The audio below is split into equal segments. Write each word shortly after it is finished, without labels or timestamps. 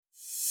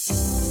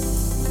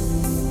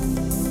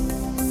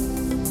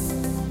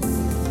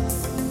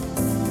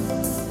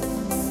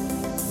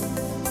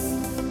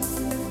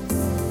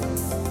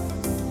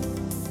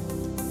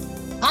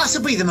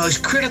Possibly the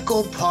most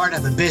critical part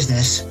of a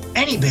business,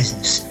 any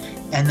business,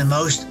 and the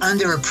most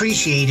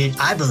underappreciated,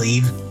 I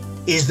believe,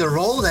 is the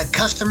role that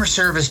customer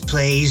service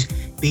plays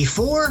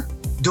before,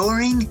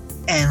 during,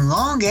 and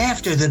long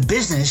after the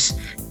business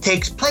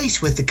takes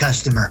place with the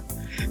customer.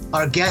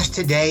 Our guest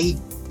today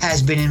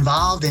has been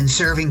involved in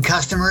serving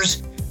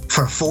customers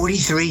for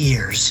 43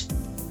 years.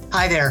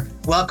 Hi there.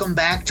 Welcome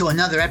back to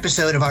another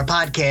episode of our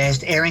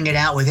podcast, Airing It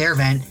Out with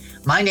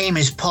AirVent. My name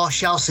is Paul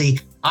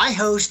Scelsi. I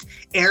host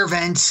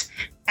AirVent's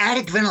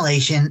Attic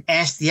Ventilation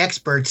Ask the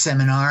Expert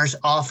seminars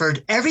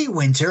offered every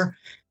winter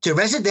to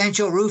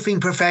residential roofing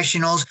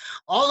professionals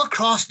all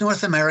across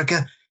North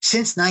America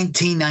since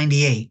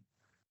 1998.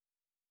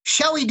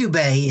 Shelley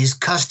Dubé is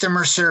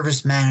Customer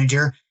Service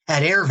Manager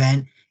at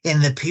AirVent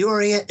in the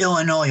Peoria,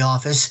 Illinois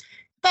office,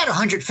 about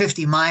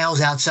 150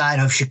 miles outside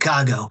of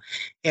Chicago.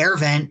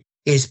 AirVent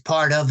is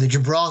part of the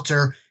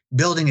Gibraltar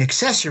Building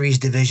Accessories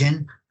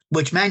Division,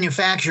 which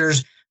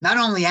manufactures not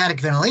only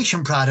attic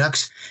ventilation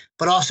products,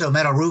 but also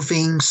metal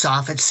roofing,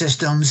 soffit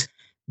systems,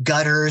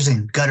 gutters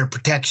and gutter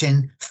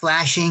protection,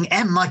 flashing,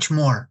 and much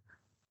more.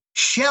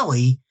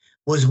 Shelley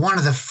was one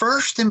of the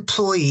first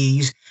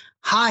employees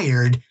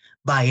hired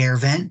by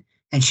AirVent,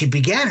 and she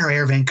began her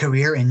AirVent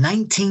career in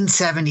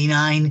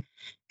 1979,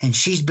 and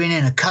she's been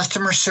in a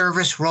customer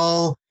service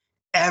role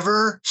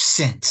ever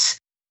since.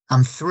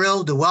 I'm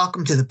thrilled to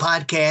welcome to the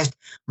podcast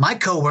my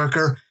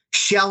coworker,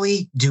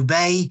 Shelley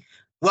Dubé.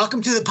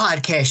 Welcome to the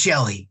podcast,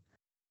 Shelley.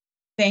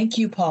 Thank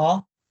you,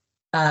 Paul.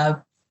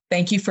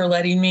 Thank you for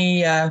letting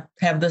me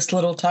have this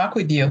little talk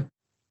with you.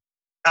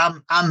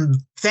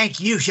 Thank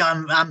you,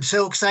 Sean. I'm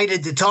so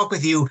excited to talk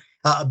with you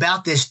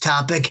about this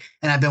topic,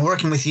 and I've been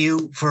working with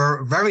you for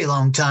a very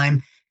long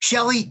time.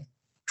 Shelley,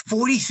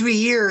 43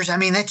 years. I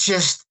mean, that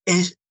just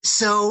is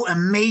so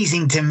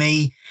amazing to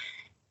me.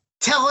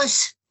 Tell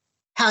us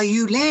how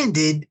you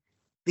landed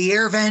the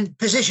AirVent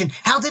position.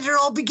 How did it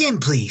all begin,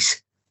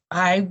 please?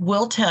 I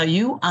will tell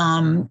you,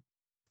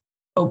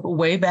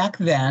 way back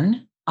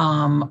then,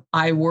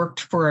 I worked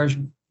for a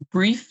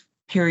brief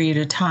period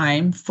of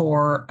time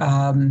for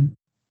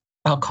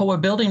Alcoa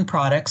Building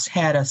Products,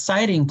 had a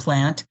siding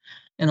plant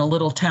in a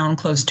little town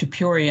close to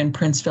Peoria in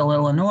Princeville,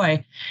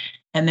 Illinois,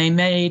 and they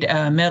made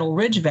a metal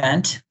ridge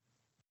vent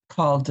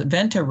called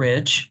Venta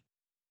Ridge.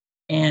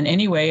 And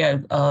anyway,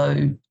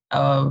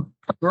 a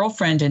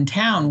girlfriend in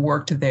town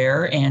worked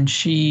there, and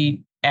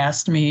she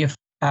asked me if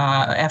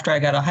after I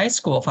got out of high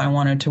school if I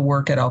wanted to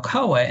work at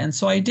Alcoa. And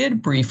so I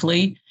did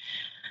briefly.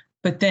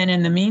 But then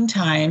in the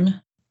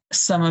meantime,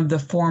 some of the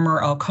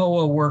former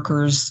Alcoa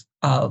workers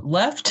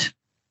left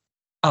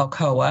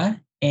Alcoa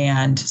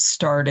and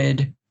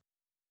started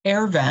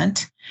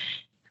AirVent.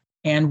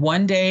 And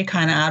one day,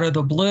 kind of out of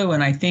the blue,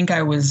 and I think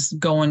I was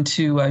going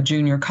to a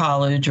junior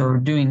college or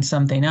doing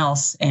something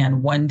else.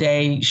 And one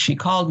day she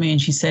called me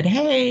and she said,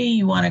 "Hey,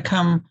 you want to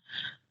come,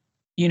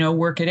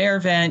 work at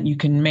AirVent? You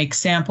can make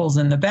samples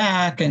in the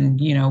back." And,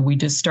 we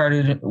just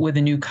started with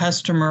a new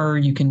customer.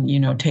 You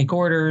can, take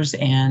orders,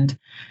 and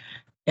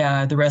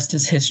the rest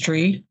is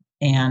history.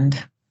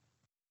 And,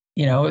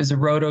 it was a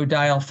roto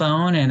dial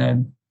phone and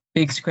a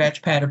big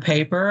scratch pad of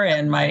paper,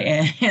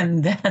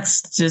 and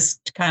that's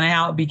just kind of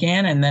how it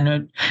began, and then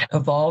it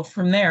evolved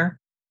from there.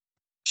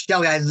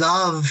 Shelley, I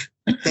love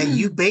that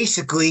you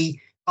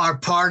basically are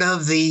part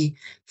of the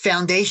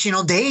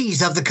foundational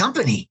days of the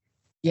company.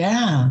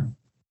 Yeah.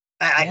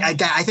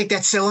 I think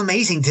that's so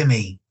amazing to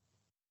me.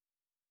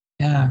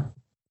 Yeah.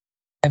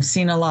 I've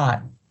seen a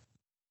lot.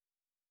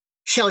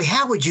 Shelley,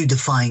 how would you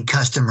define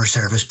customer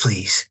service,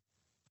 please?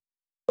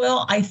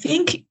 Well, I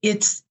think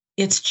it's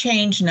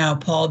changed now,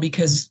 Paul,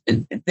 because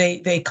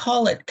they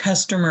call it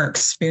customer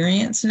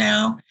experience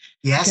now.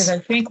 Yes. Because I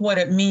think what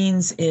it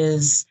means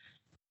is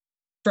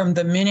from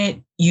the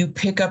minute you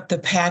pick up the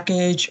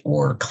package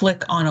or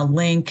click on a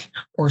link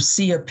or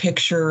see a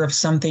picture of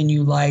something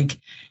you like,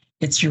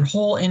 it's your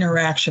whole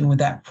interaction with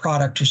that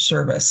product or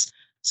service.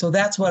 So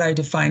that's what I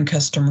define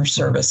customer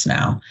service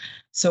now.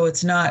 So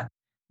it's not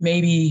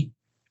maybe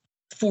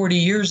 40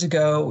 years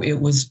ago,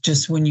 it was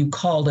just when you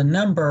called a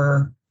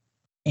number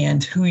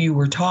and who you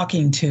were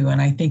talking to.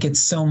 And I think it's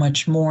so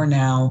much more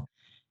now.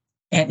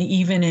 And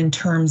even in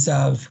terms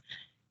of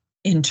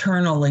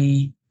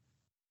internally,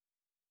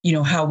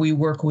 how we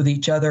work with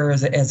each other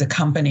as a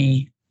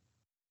company,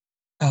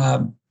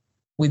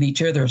 with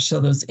each other. So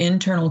those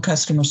internal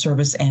customer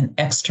service and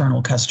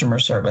external customer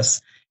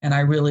service. And I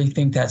really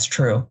think that's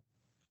true.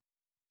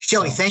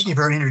 Shelley, thank you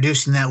for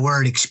introducing that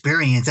word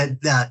experience,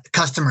 that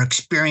customer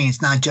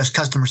experience, not just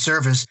customer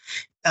service.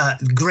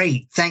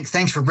 Great.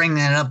 Thanks for bringing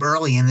that up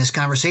early in this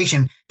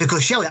conversation,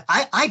 because Shelley,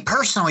 I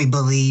personally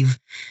believe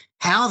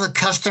how the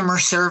customer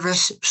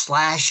service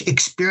 /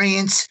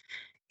 experience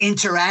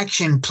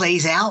interaction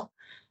plays out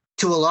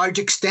to a large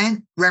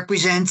extent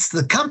represents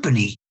the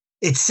company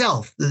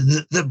itself,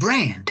 the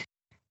brand.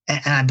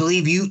 And I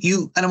believe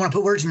you, I don't want to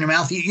put words in your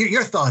mouth.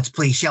 Your thoughts,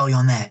 please, Shelley,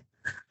 on that.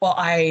 Well,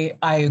 I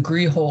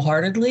agree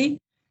wholeheartedly.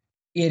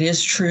 It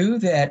is true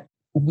that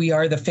we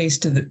are the face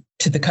to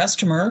the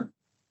customer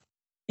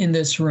in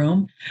this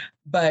room.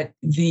 But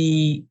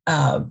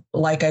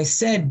like I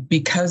said,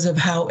 because of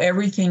how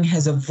everything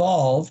has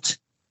evolved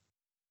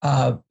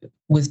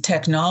with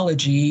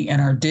technology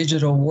and our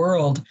digital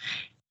world,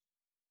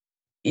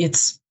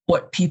 it's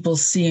what people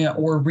see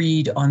or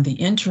read on the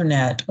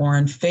internet or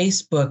on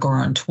Facebook or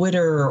on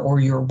Twitter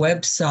or your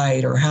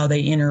website, or how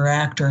they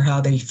interact or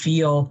how they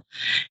feel,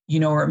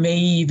 or it may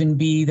even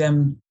be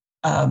them,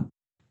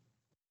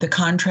 the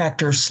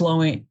contractor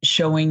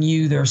showing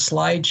you their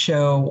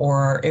slideshow or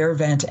our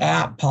AirVent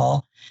app,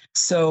 Paul.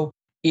 So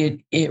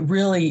it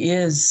really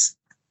is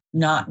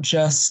not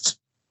just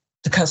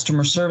the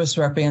customer service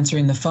rep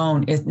answering the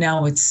phone.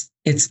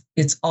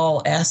 It's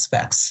all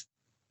aspects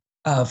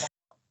of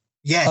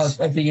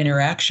the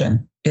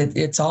interaction.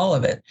 It's all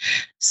of it.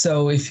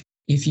 So if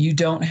you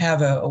don't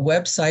have a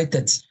website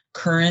that's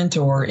current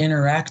or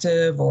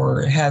interactive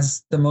or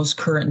has the most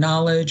current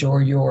knowledge,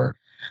 or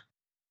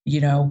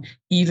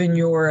even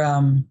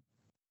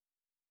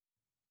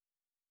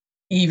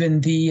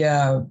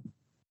the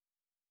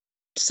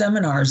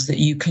seminars that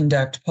you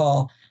conduct,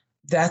 Paul,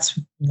 that's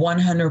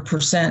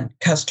 100%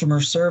 customer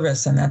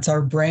service, and that's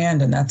our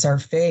brand and that's our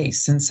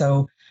face. And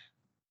so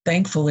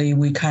thankfully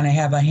we kind of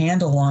have a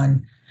handle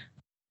on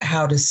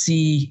how to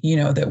see,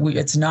 that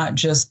it's not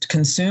just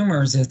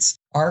consumers, it's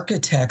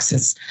architects,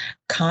 it's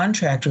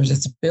contractors,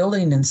 it's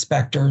building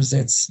inspectors,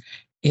 it's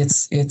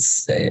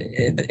the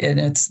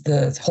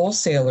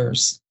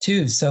wholesalers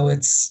too. So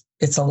it's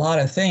a lot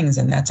of things,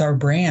 and that's our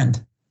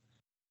brand.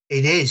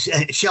 It is.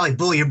 Shelley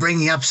Bull, you're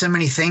bringing up so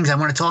many things I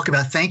want to talk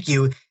about. Thank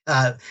you.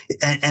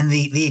 And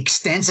the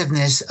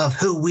extensiveness of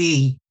who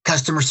we,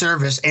 customer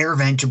service,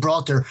 AirVent,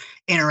 Gibraltar,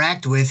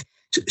 interact with.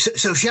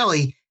 So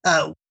Shelley,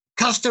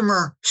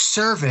 customer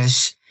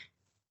service,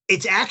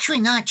 it's actually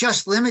not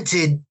just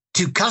limited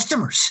to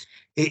customers.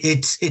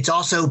 It's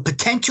also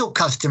potential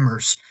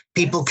customers,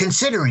 people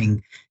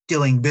considering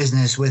doing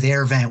business with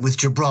AirVent, with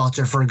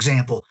Gibraltar, for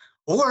example.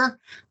 Or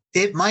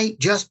it might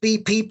just be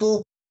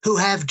people who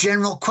have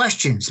general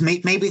questions.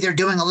 Maybe they're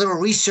doing a little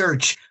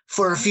research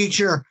for a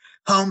future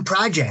home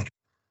project.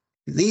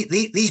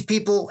 These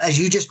people, as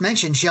you just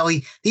mentioned,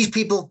 Shelley, these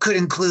people could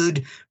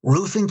include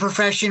roofing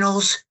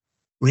professionals,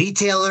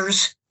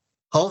 retailers,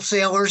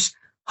 wholesalers,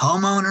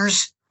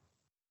 homeowners,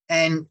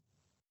 and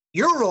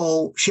your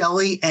role,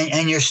 Shelley,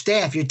 and your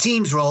staff, your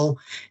team's role,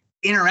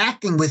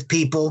 interacting with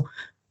people.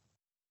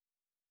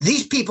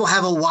 These people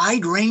have a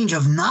wide range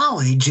of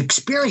knowledge,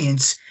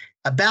 experience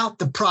about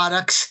the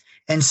products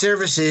and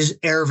services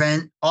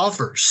AirVent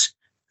offers,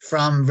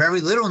 from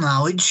very little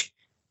knowledge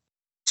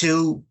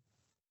to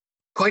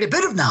quite a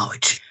bit of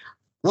knowledge.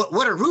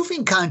 What a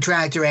roofing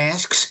contractor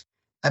asks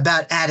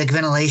about attic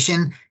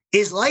ventilation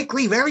is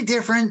likely very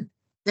different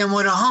than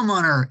what a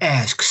homeowner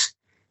asks,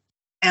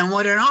 and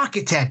what an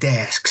architect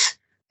asks,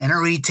 and a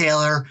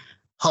retailer,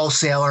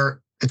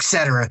 wholesaler,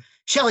 etc.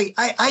 Shelley,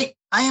 I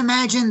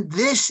imagine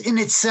this in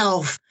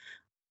itself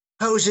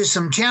poses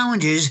some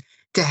challenges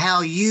to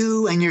how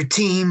you and your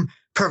team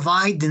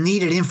provide the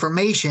needed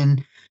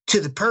information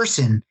to the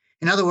person.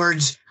 In other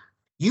words,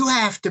 you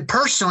have to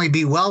personally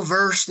be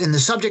well-versed in the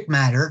subject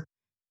matter,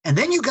 and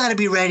then you got to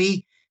be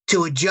ready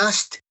to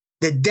adjust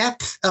the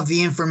depth of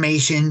the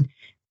information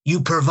you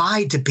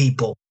provide to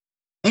people.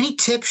 Any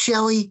tips,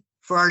 Shelley,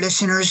 for our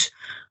listeners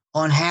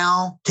on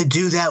how to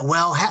do that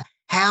well,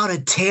 how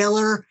to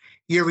tailor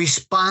your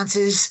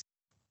responses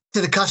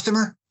to the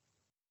customer?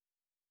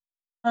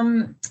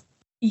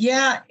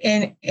 Yeah,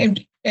 and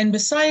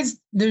besides,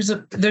 there's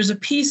a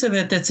piece of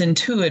it that's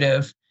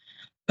intuitive,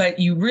 but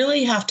you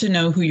really have to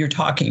know who you're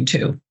talking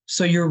to.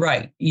 So you're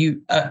right.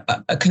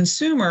 A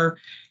consumer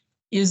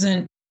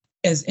isn't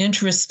as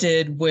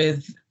interested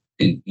with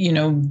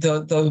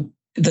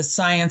the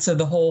science of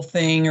the whole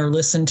thing, or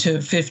listen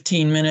to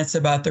 15 minutes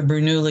about the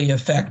Bernoulli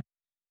effect.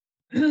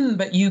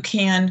 But you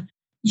can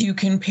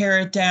pare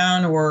it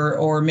down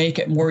or make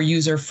it more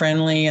user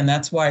friendly, and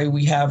that's why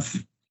we have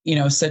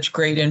such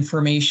great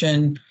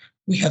information.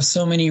 We have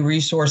so many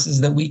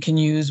resources that we can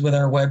use with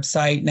our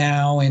website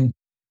now, and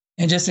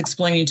just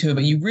explaining to it.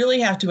 But you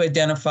really have to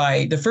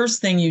identify. The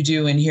first thing you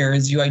do in here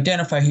is you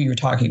identify who you're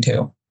talking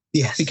to.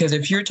 Yes. Because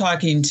if you're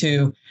talking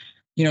to,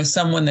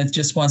 someone that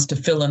just wants to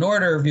fill an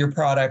order of your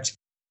product,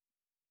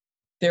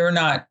 they're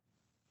not,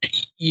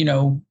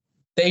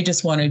 they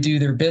just want to do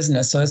their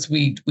business. So as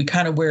we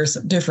kind of wear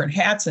some different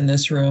hats in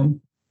this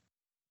room,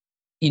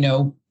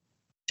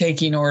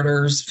 taking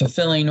orders,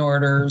 fulfilling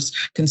orders,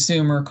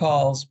 consumer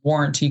calls,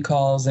 warranty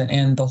calls,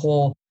 and the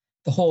whole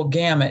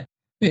gamut.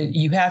 But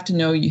you have to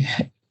know,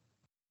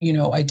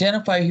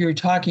 identify who you're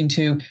talking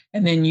to,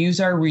 and then use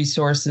our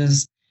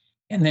resources.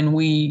 And then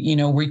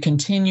we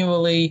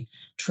continually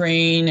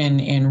train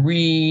and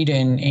read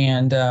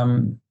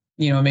and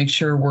make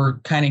sure we're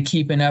kind of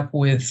keeping up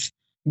with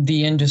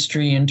the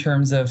industry in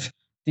terms of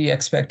the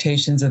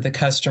expectations of the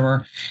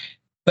customer.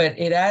 But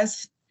it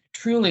has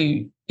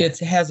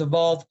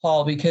evolved,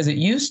 Paul, because it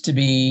used to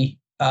be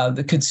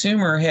the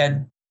consumer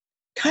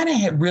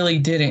really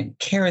didn't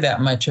care that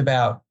much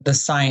about the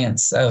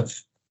science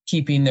of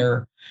keeping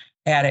their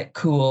attic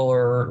cool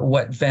or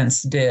what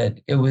vents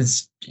did. It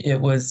was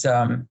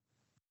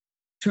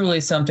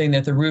truly something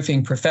that the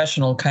roofing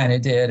professional kind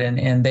of did,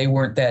 and they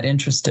weren't that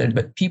interested.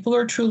 But people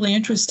are truly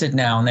interested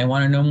now, and they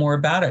want to know more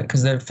about it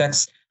because it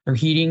affects their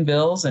heating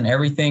bills and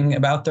everything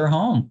about their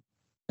home,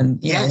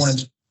 and you know, one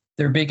of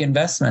their big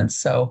investments.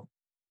 So,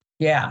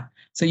 yeah.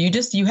 So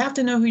you have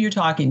to know who you're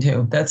talking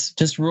to. That's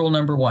just rule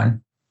number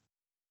one,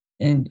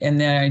 and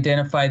then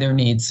identify their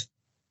needs.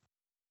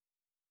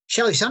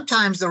 Shelley,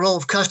 sometimes the role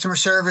of customer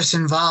service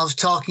involves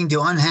talking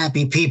to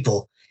unhappy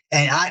people,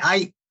 and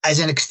I as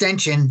an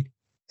extension.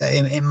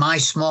 In my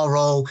small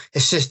role,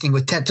 assisting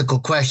with technical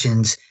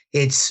questions,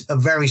 it's a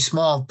very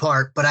small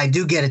part, but I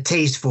do get a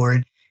taste for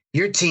it.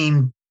 Your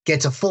team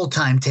gets a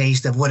full-time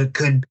taste of what it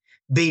could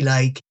be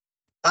like.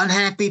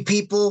 Unhappy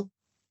people,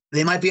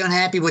 they might be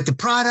unhappy with the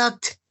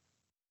product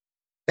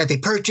that they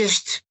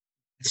purchased,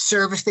 the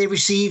service they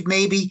received,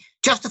 maybe,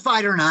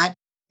 justified or not.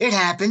 It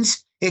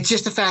happens. It's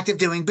just a fact of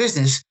doing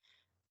business.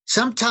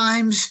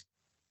 Sometimes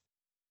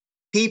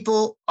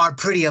people are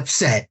pretty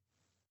upset.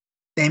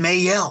 They may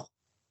yell.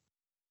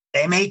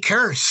 They may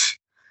curse.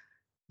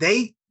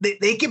 They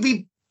can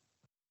be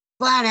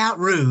flat out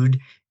rude.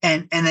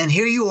 And then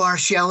here you are,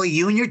 Shelley,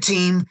 you and your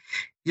team,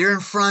 you're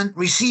in front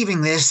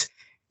receiving this.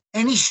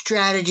 Any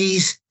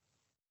strategies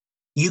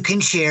you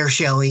can share,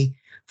 Shelley,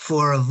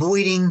 for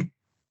avoiding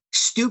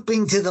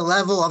stooping to the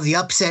level of the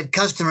upset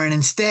customer and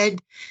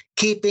instead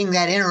keeping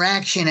that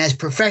interaction as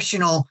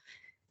professional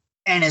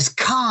and as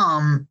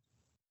calm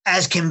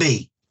as can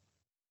be?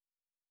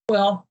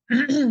 Well,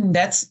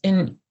 that's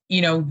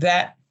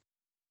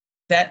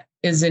that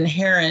is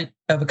inherent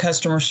of a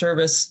customer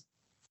service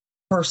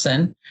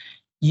person.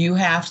 You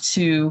have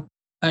to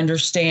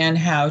understand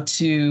how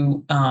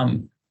to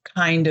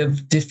kind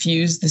of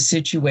diffuse the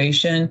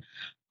situation.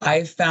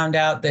 I've found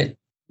out that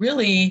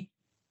really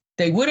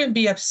they wouldn't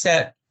be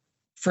upset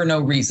for no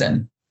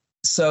reason.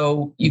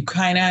 So you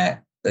kind of,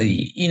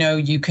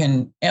 you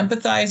can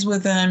empathize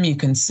with them, you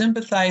can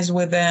sympathize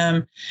with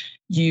them,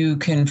 you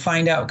can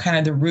find out kind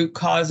of the root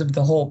cause of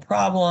the whole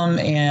problem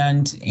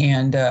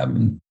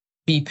and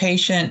be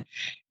patient.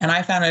 And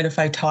I found out if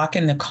I talk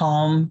in the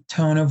calm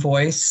tone of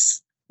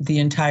voice the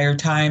entire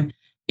time,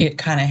 it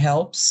kind of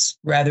helps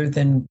rather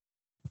than,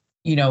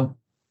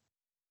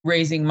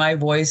 raising my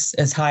voice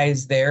as high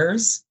as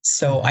theirs.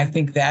 So I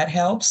think that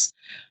helps.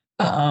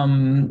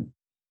 I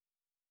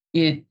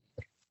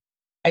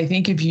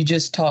think if you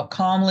just talk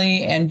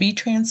calmly and be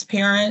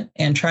transparent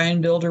and try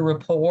and build a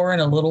rapport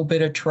and a little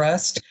bit of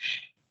trust,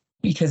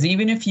 because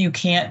even if you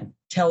can't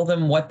tell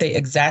them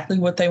exactly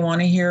what they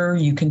want to hear,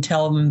 you can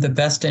tell them the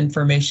best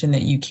information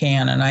that you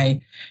can. And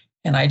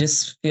I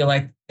just feel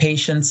like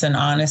patience and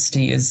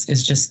honesty is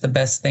just the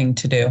best thing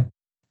to do.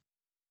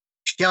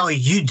 Shelley,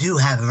 you do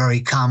have a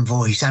very calm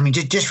voice. I mean,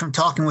 just from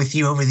talking with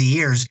you over the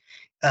years,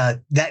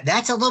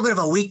 that's a little bit of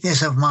a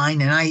weakness of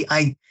mine, and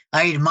I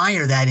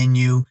admire that in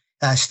you,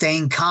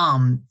 staying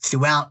calm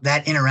throughout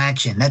that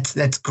interaction.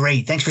 That's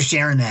great. Thanks for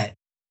sharing that.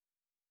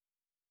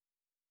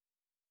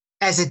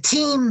 As a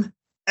team,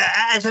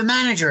 as a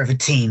manager of a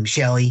team,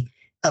 Shelley,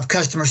 of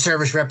customer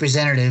service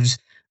representatives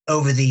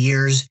over the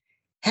years,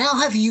 how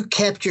have you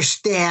kept your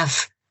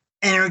staff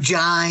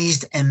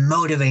energized and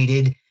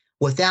motivated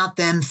without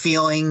them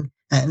feeling,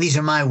 these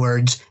are my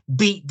words,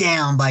 beat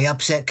down by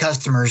upset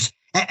customers?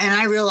 And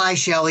I realize,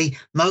 Shelley,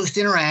 most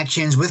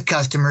interactions with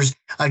customers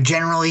are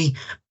generally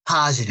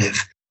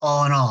positive,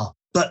 all in all.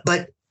 But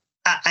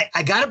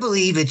I got to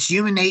believe it's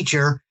human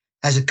nature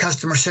as a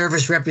customer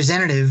service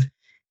representative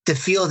to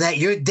feel that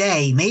your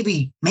day,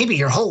 maybe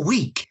your whole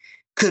week,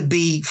 could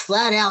be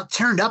flat out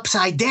turned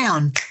upside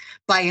down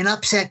by an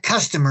upset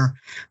customer.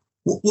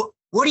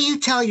 What do you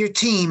tell your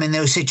team in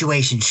those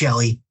situations,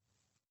 Shelley?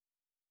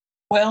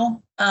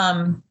 Well,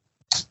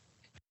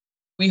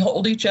 we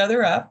hold each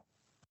other up.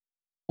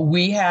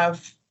 We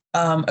have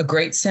a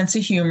great sense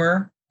of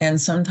humor,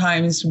 and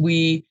sometimes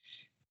we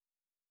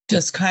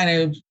just kind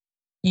of,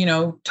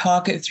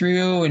 talk it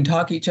through and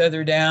talk each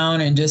other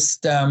down and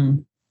just,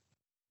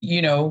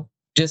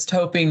 just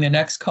hoping the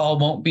next call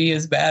won't be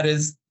as bad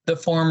as the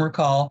former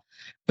call.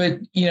 But,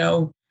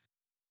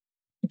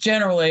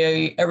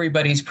 generally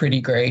everybody's pretty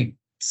great.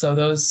 So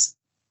those,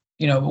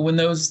 when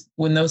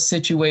those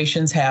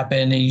situations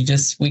happen,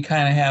 we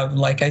kind of have,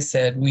 like I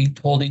said, we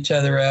hold each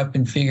other up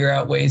and figure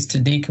out ways to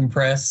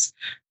decompress,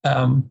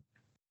 and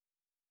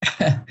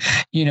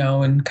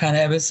kind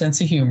of have a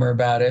sense of humor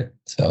about it.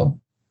 So.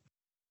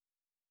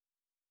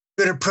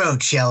 Good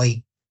approach,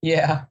 Shelley.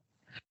 Yeah.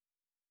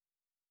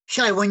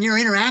 Shelley, when you're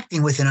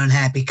interacting with an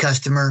unhappy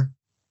customer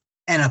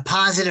and a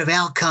positive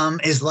outcome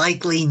is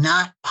likely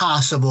not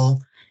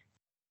possible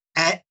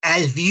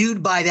as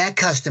viewed by that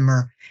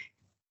customer,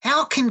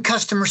 how can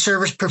customer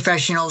service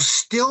professionals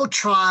still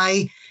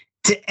try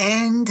to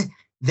end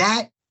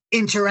that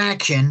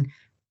interaction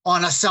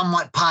on a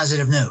somewhat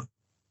positive note?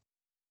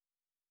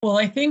 Well,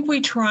 I think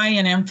we try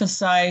and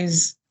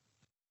emphasize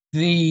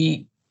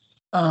the,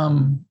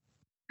 in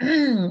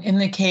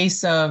the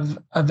case of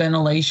a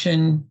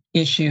ventilation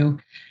issue,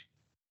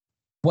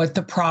 what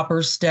the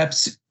proper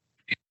steps,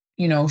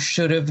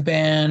 should have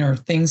been, or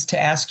things to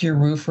ask your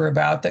roofer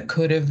about that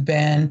could have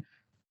been,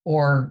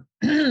 or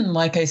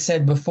like I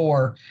said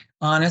before,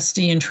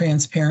 honesty and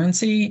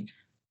transparency.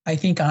 I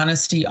think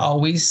honesty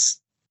always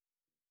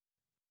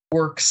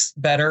works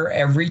better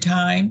every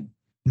time,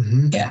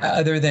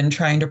 other than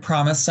trying to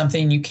promise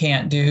something you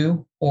can't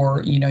do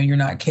or, you're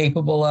not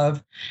capable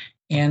of.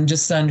 And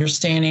just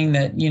understanding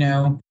that,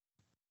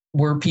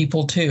 we're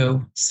people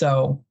too.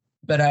 So,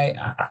 but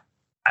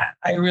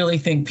I really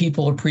think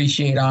people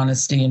appreciate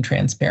honesty and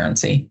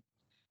transparency.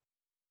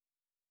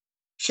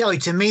 Shelley,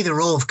 to me, the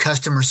role of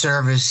customer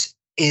service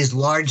is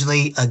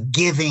largely a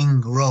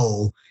giving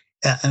role.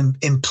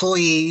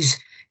 Employees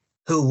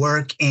who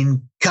work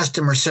in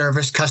customer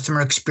service,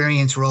 customer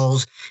experience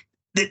roles,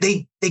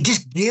 they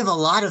just give a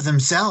lot of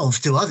themselves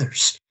to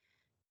others.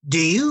 Do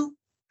you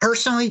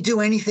personally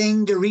do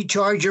anything to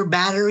recharge your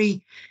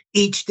battery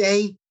each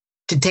day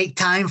to take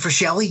time for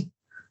Shelley?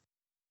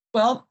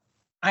 Well,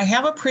 I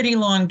have a pretty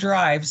long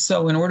drive.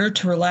 So in order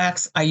to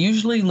relax, I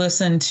usually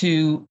listen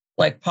to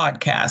like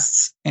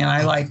podcasts, and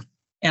I like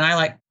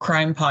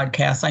crime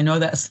podcasts. I know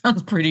that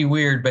sounds pretty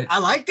weird, but I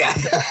like that.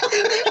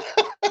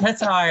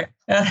 that's how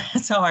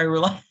I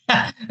relax.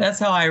 That's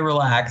how I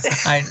relax. It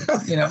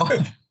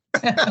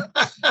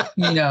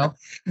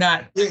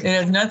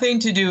has nothing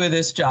to do with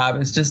this job.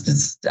 It's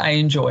just I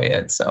enjoy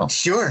it. So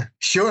sure.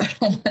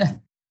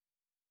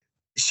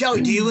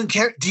 Shelley, do you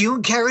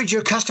encourage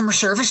your customer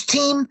service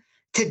team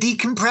to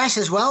decompress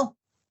as well?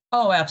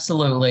 Oh,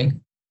 absolutely.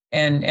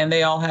 And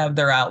they all have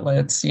their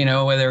outlets,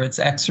 whether it's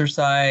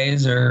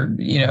exercise or,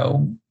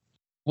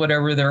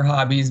 whatever their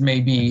hobbies may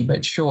be.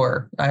 But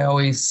sure, I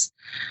always,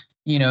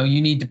 you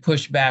need to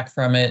push back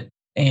from it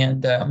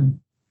and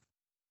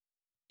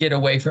get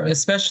away from it,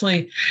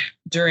 especially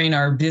during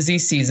our busy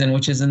season,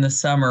 which is in the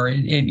summer.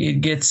 It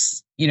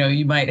gets,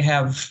 you might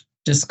have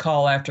just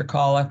call after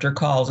call after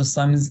call. Just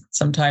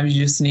sometimes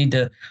you just need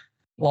to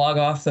log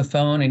off the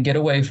phone and get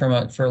away from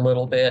it for a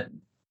little bit.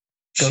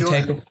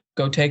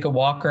 Go take a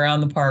walk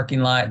around the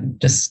parking lot and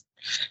just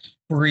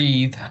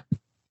breathe.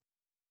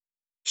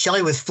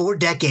 Shelley, with 4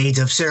 decades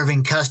of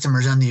serving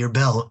customers under your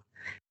belt,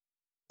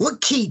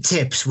 what key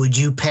tips would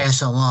you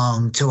pass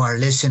along to our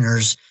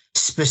listeners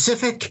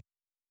specific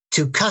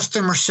to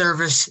customer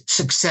service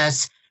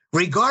success,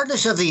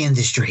 regardless of the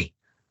industry?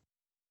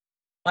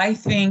 I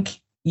think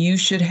you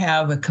should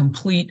have a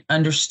complete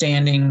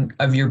understanding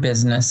of your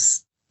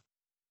business.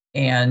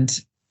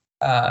 And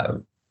I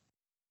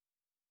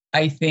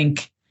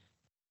think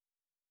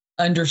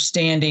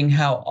understanding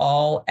how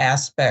all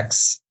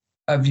aspects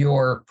of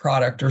your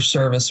product or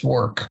service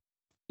work,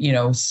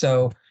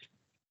 so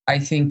I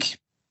think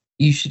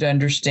you should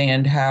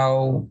understand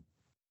how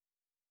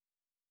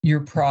your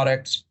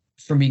product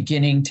from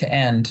beginning to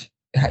end,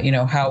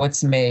 how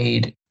it's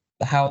made,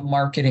 how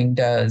marketing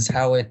does,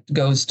 how it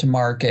goes to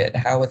market,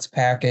 how it's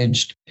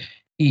packaged,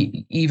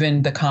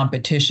 even the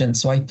competition.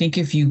 So I think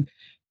if you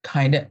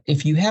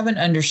have an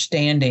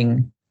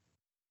understanding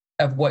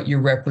of what you're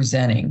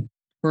representing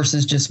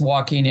versus just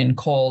walking in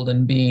cold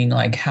and being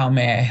like, how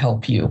may I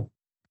help you?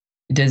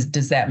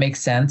 Does that make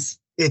sense?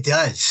 It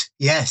does.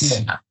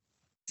 Yes. Yeah.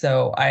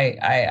 So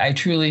I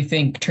truly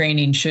think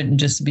training shouldn't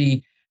just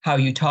be how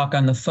you talk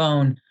on the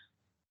phone,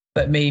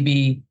 but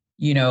maybe,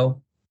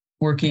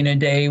 working a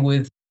day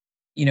with,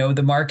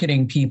 the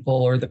marketing people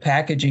or the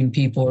packaging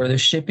people or the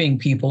shipping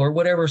people or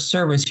whatever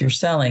service you're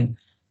selling,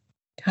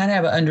 kind of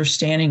have an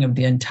understanding of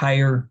the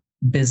entire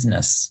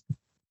business.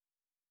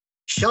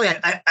 Shelley,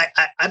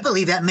 I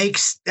believe that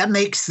makes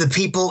the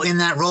people in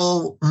that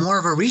role more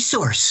of a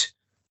resource.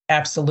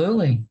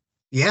 Absolutely.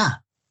 Yeah.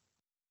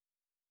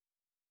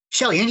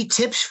 Shelley, any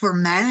tips for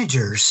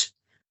managers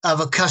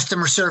of a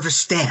customer service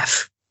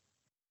staff?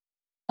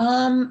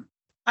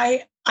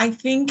 I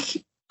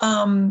think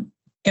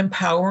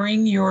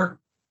empowering your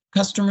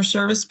customer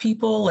service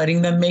people,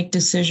 letting them make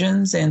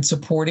decisions and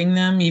supporting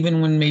them, even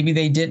when maybe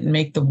they didn't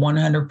make the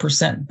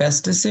 100%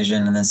 best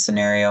decision in this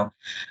scenario.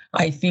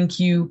 I think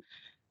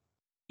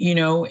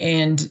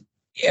and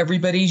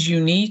everybody's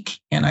unique.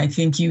 And I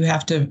think you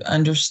have to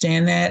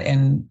understand that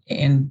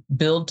and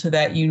build to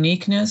that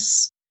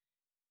uniqueness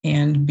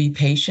and be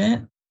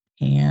patient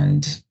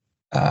and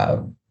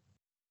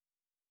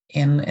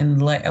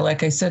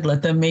like I said,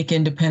 let them make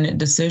independent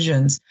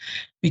decisions,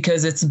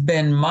 because it's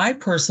been my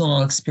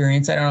personal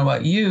experience. I don't know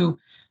about you,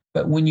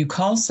 but when you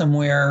call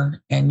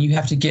somewhere and you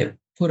have to get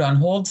put on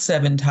hold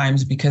 7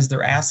 times because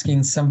they're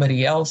asking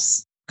somebody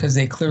else because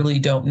they clearly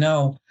don't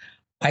know,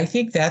 I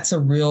think that's a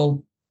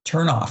real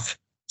turnoff.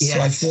 Yes.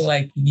 So I feel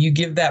like you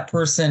give that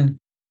person,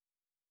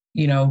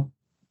 the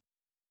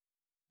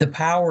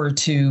power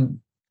to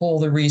pull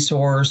the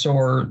resource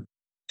or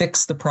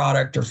fix the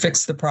product or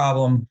fix the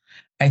problem.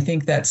 I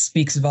think that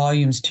speaks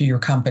volumes to your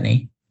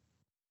company,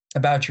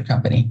 about your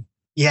company.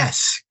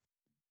 Yes.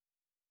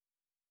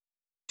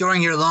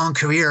 During your long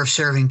career of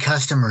serving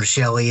customers,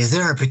 Shelley, is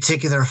there a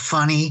particular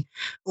funny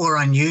or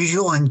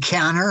unusual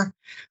encounter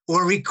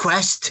or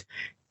request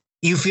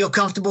you feel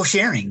comfortable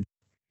sharing?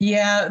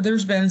 Yeah,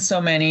 there's been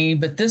so many,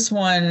 but this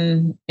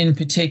one in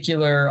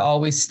particular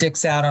always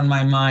sticks out on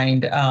my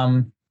mind.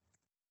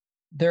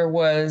 There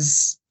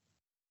was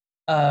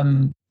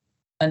um,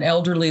 an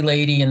elderly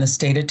lady in the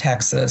state of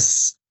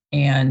Texas,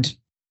 and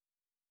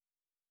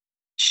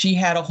she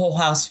had a whole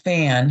house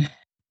fan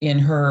in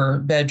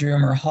her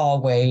bedroom or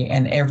hallway.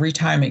 And every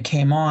time it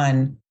came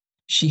on,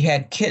 she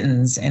had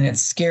kittens and it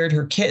scared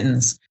her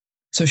kittens.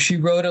 So she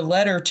wrote a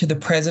letter to the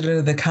president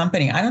of the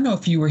company. I don't know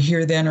if you were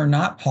here then or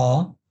not,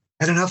 Paul.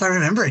 I don't know if I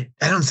remember it.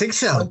 I don't think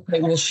so.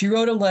 Okay, well, she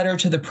wrote a letter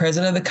to the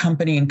president of the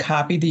company and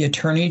copied the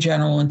attorney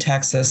general in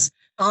Texas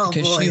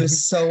because boy. She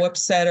was so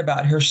upset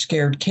about her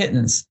scared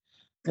kittens.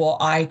 Well,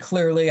 I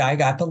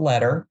got the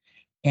letter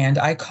and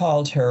I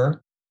called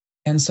her.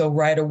 And so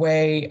right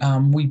away,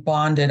 we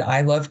bonded.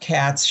 I love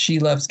cats. She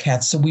loves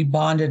cats. So we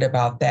bonded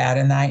about that.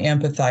 And I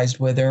empathized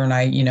with her. And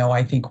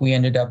I think we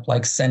ended up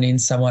like sending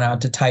someone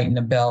out to tighten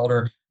the belt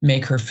or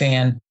make her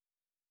fan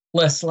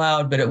less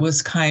loud. But it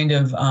was kind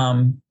of,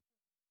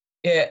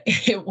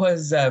 it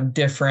was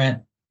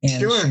different. And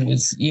sure. She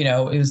was,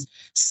 it was,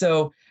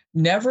 so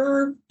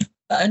never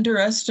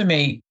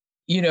underestimate,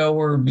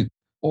 or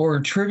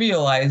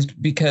trivialized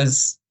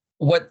because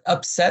what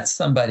upsets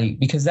somebody,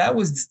 because that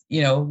was,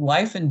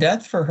 life and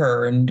death for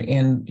her. And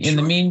in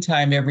the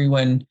meantime,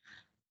 everyone,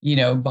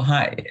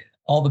 behind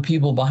all the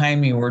people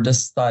behind me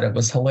just thought it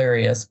was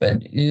hilarious,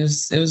 but it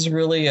was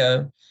really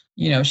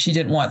she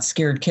didn't want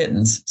scared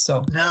kittens.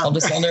 So no.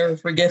 I'll never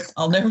forget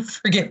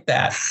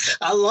that.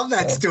 I love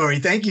that story.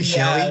 Thank you,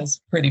 Shelley. Yeah,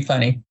 it's pretty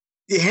funny.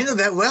 You handled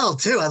that well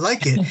too. I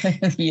like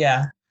it.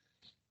 Yeah.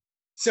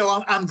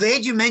 So I'm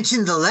glad you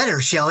mentioned the letter,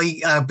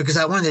 Shelley, because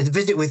I wanted to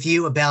visit with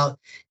you about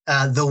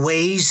the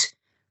ways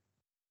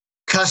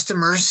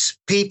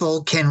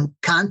people can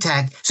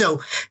contact.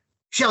 So,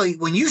 Shelley,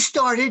 when you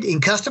started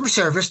in customer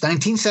service,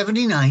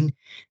 1979,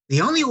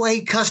 the only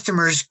way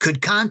customers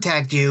could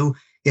contact you,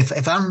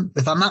 if I'm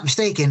not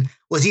mistaken,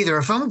 was either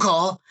a phone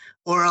call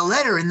or a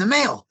letter in the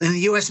mail, in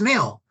the U.S.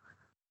 mail.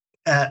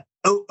 This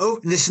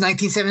is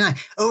 1979.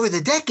 Over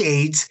the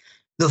decades,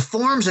 the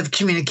forms of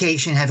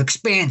communication have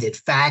expanded.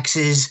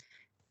 Faxes,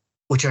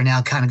 which are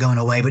now kind of going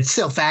away, but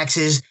still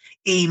faxes,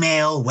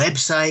 email,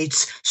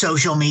 websites,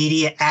 social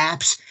media,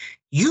 apps.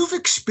 You've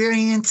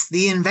experienced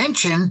the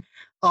invention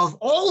of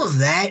all of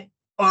that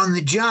on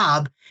the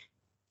job.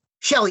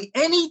 Shelley,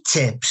 any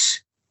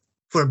tips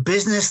for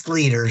business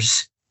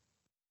leaders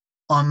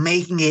on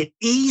making it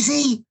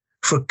easy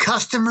for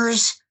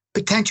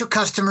potential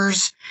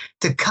customers,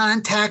 to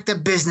contact a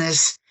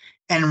business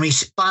and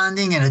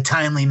responding in a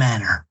timely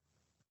manner?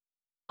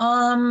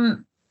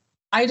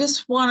 I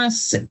just want to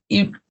say,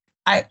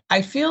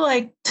 I feel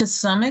like to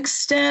some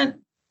extent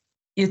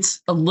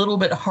it's a little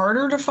bit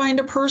harder to find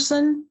a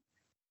person.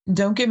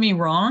 Don't get me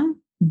wrong,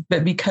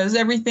 but because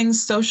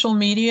everything's social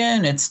media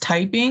and it's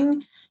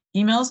typing,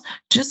 emails,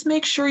 just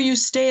make sure you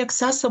stay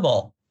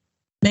accessible.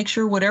 Make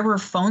sure whatever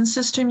phone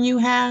system you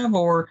have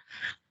or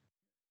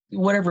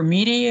whatever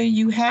media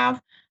you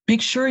have,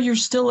 make sure you're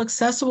still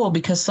accessible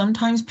because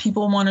sometimes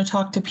people want to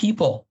talk to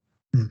people.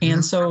 Mm-hmm.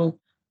 And so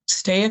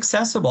stay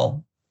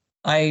accessible.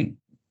 I'm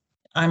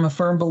a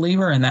firm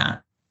believer in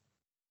that.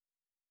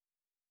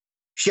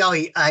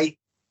 Shelley,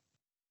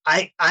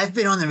 I've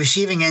been on the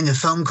receiving end of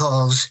phone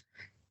calls,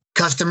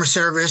 customer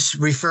service,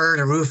 referred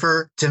a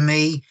roofer to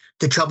me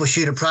to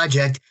troubleshoot a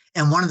project.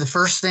 And one of the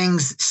first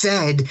things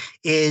said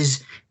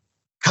is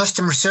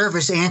customer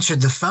service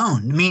answered the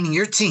phone, meaning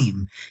your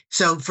team.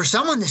 So for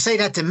someone to say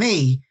that to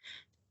me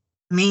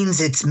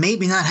means it's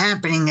maybe not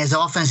happening as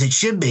often as it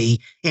should be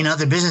in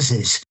other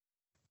businesses.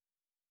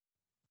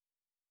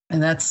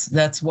 And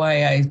that's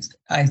why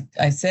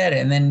I said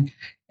it.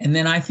 And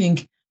then I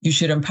think you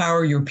should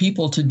empower your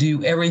people to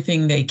do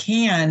everything they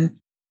can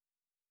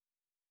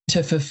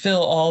to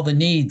fulfill all the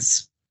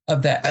needs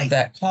of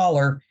that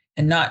caller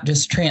and not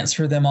just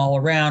transfer them all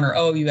around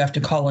or, you have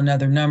to call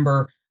another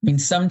number. I mean,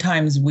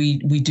 sometimes we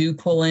do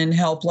pull in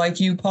help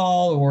like you,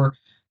 Paul, or,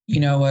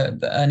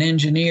 an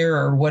engineer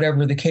or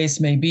whatever the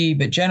case may be.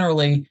 But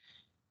generally,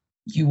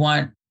 you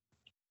want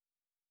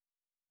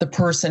the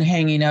person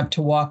hanging up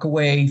to walk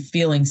away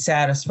feeling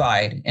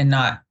satisfied and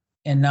not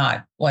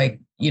like,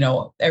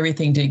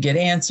 everything did get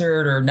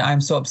answered, or I'm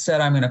so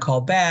upset I'm going to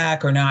call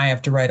back, or now I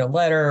have to write a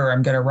letter, or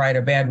I'm going to write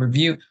a bad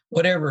review,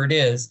 whatever it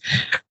is.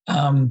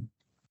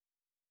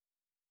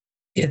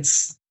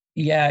 It's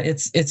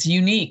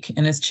unique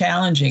and it's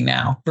challenging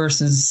now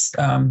versus,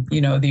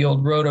 the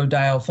old roto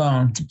dial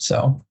phone.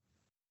 So.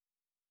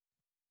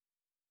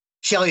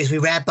 Shelley, as we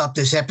wrap up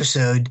this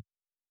episode,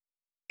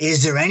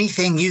 is there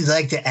anything you'd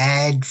like to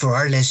add for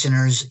our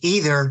listeners,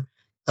 either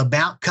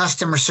about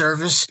customer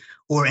service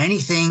or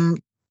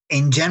anything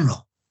in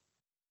general?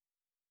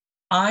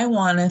 I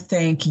want to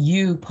thank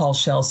you, Paul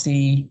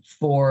Scelsi,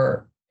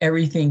 for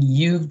everything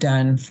you've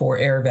done for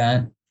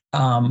AirVent.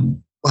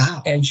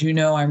 Wow. As you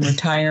know, I'm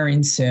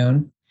retiring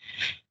soon,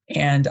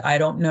 and I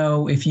don't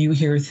know if you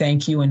hear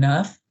thank you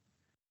enough.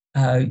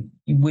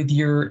 With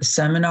your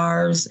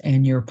seminars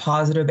and your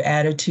positive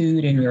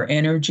attitude and your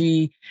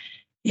energy,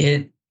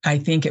 it I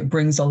think it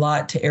brings a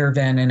lot to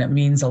AirVent, and it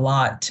means a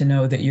lot to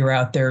know that you're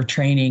out there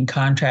training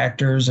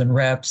contractors and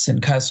reps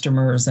and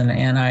customers. And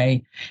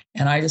I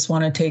just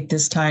want to take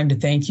this time to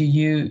thank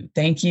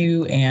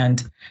you.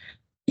 And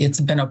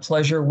it's been a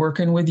pleasure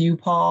working with you,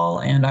 Paul,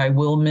 and I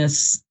will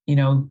miss,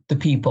 the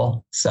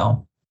people.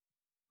 So.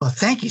 Well,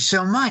 thank you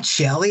so much,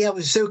 Shelley. That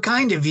was so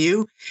kind of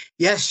you.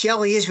 Yes,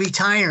 Shelley is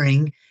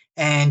retiring.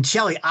 And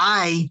Shelley,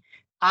 I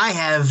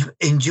have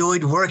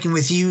enjoyed working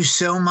with you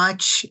so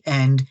much.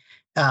 And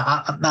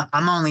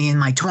I'm only in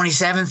my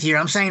 27th year.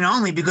 I'm saying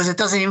only because it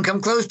doesn't even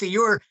come close to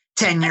your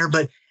tenure.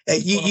 But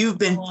you've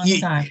been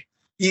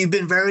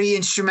very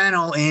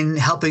instrumental in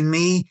helping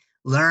me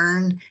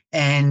learn.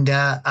 And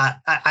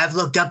I've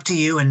looked up to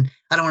you. And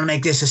I don't want to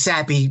make this a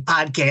sappy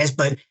podcast,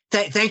 but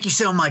thank you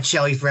so much,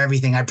 Shelley, for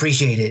everything. I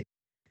appreciate it.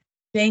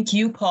 Thank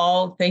you,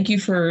 Paul. Thank you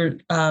for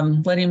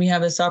letting me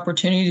have this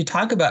opportunity to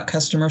talk about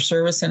customer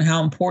service and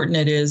how important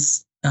it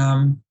is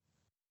to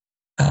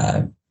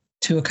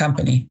a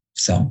company.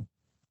 So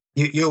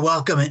you're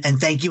welcome. And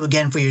thank you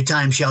again for your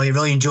time, Shelley. I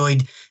really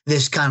enjoyed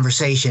this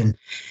conversation.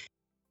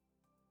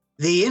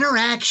 The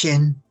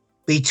interaction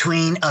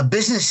between a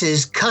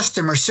business's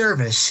customer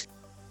service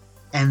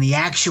and the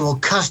actual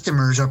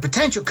customers or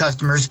potential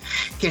customers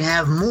can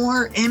have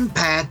more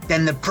impact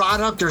than the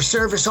product or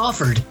service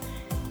offered.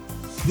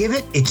 Give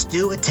it its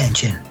due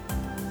attention.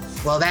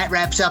 Well, that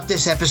wraps up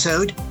this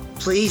episode.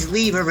 Please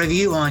leave a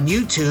review on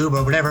YouTube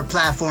or whatever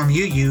platform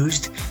you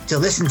used to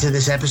listen to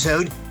this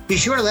episode. Be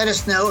sure to let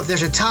us know if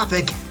there's a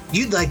topic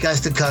you'd like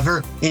us to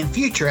cover in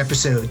future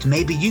episodes.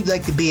 Maybe you'd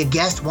like to be a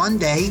guest one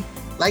day,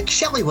 like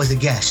Shelley was a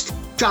guest.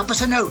 Drop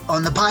us a note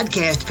on the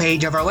podcast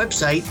page of our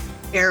website,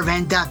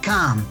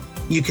 airvent.com.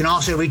 You can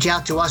also reach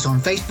out to us on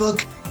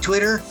Facebook,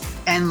 Twitter,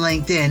 and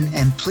LinkedIn.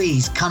 And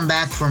please come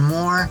back for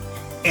more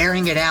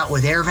Airing It Out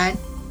with AirVent.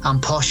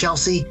 I'm Paul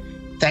Shelsey.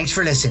 Thanks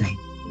for listening.